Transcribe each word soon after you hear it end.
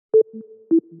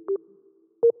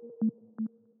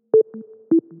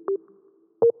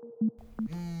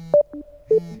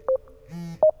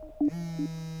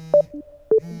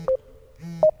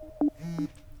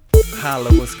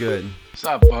Holla, what's good? What's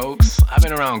up, folks? I've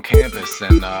been around campus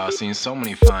and seen so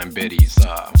many fine biddies.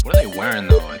 What are they wearing,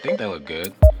 though? I think they look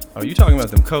good. Oh, you talking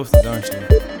about them Coasties, aren't you?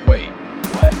 Wait,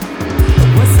 what?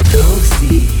 What's a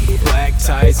Coastie? Black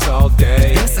tights all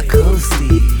day. That's a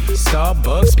Coastie.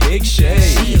 Starbucks, big shade.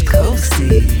 She a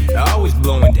Coastie. Always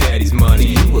blowing daddy's money.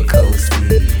 You a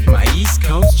Coastie. My East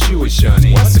Coast Jewish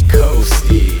honey. What's a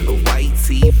Coastie? A white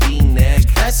TV neck.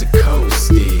 That's a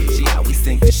Coastie. She always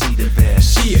think that she the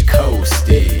best. She a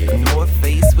Coastie. A North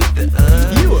Face with the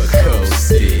You a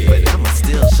Coastie. But I'ma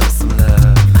still show some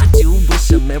love. I do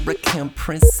wish American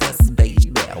princess,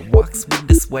 baby, walks with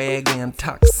the swag and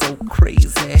talks so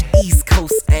crazy. East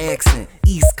Coast accent,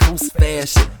 East Coast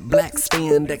fashion, black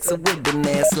spandex with an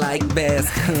ass like Bass.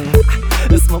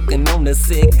 Smoking on the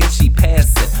cig and she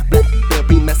passing.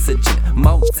 Blackberry messaging,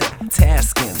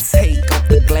 multitasking. Take off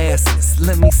the glasses,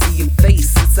 let me see your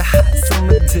face. It's a hot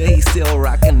summer day, still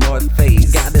rocking North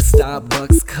Face. Got a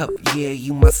Starbucks cup, yeah,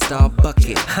 you my star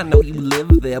bucket. I know you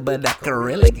live there, but I can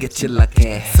really get you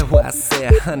lucky. So I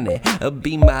said, honey,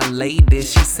 be my lady.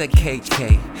 She said,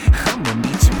 KK, I'ma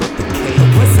meet you at the cake.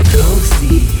 What's a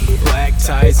Coastie? Black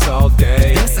tights all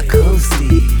day. That's a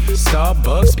Coastie.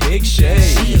 Starbucks, big shade.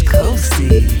 She a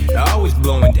Coastie. Always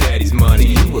blowing daddy's money.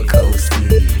 You a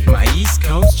Coastie. My East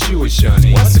Coast Jewish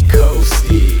honey. What's a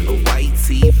Coastie? A white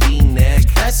TV neck.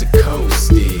 That's a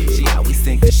Coastie. She always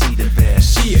think that she the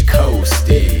best. She a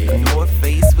Coastie. A North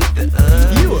Face with the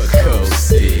You a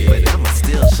Coastie. But I'ma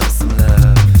still show some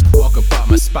love. Walk up out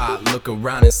my spot, look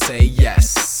around and say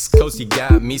yes. Coastie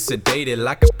got me sedated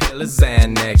like a pill of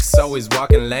Xanax. Always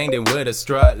walking Langdon with a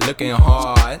strut, looking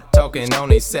hard. Talking on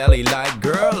they Sally like,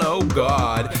 girl, oh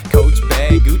God. Coach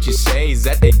bag, Gucci shades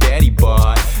that they daddy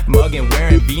bought. Mugging,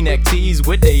 wearing V-neck tees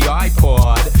with they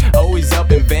iPod. Always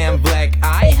up in Van Black,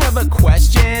 I have a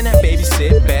question. Baby,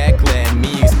 sit back, let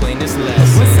me explain this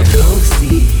lesson. What's a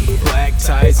Coastie? Black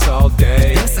tights all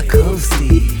day. That's a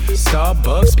Coastie.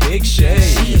 Starbucks, big shade.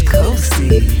 She a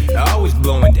Coastie. Always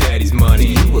blowing daddy's money.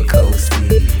 You a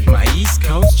Coastie. My East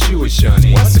Coast Jewish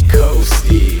honey. What's a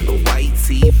Coastie? A white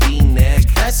TV neck.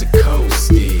 That's a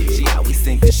Coastie. She always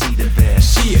think that she the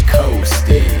best. She a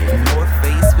Coastie. A North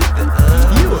Face with the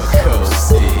You a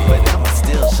Coastie. But I'ma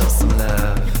still show some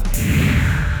love.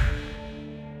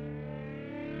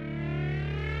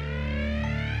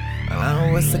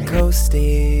 Oh, what's a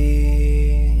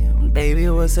Coastie? Baby,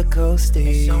 what's a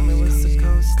Coastie? Show me what's a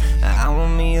Coastie. I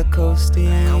want me a Coastie.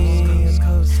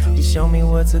 You show me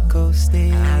what's a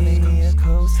Coastie. I need me a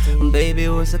Coastie. Baby,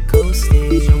 what's a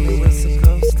Coastie? Show me what's a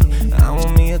Coastie. I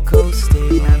want me a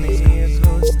Coastie. I need me a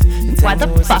Coastie. Why the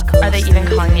fuck are they even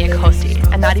calling me a Coastie?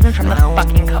 I'm not even from the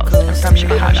fucking coast. I'm from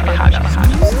Chicago.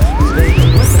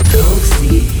 Baby, what's a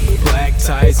Coastie? Black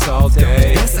tights all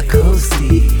day. That's a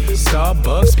Coastie.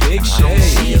 Starbucks, big shade.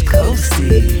 She a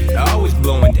Coastie. Always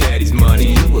blowing daddy's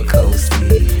money. You a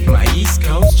Coastie. My East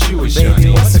Coast Jewish Baby,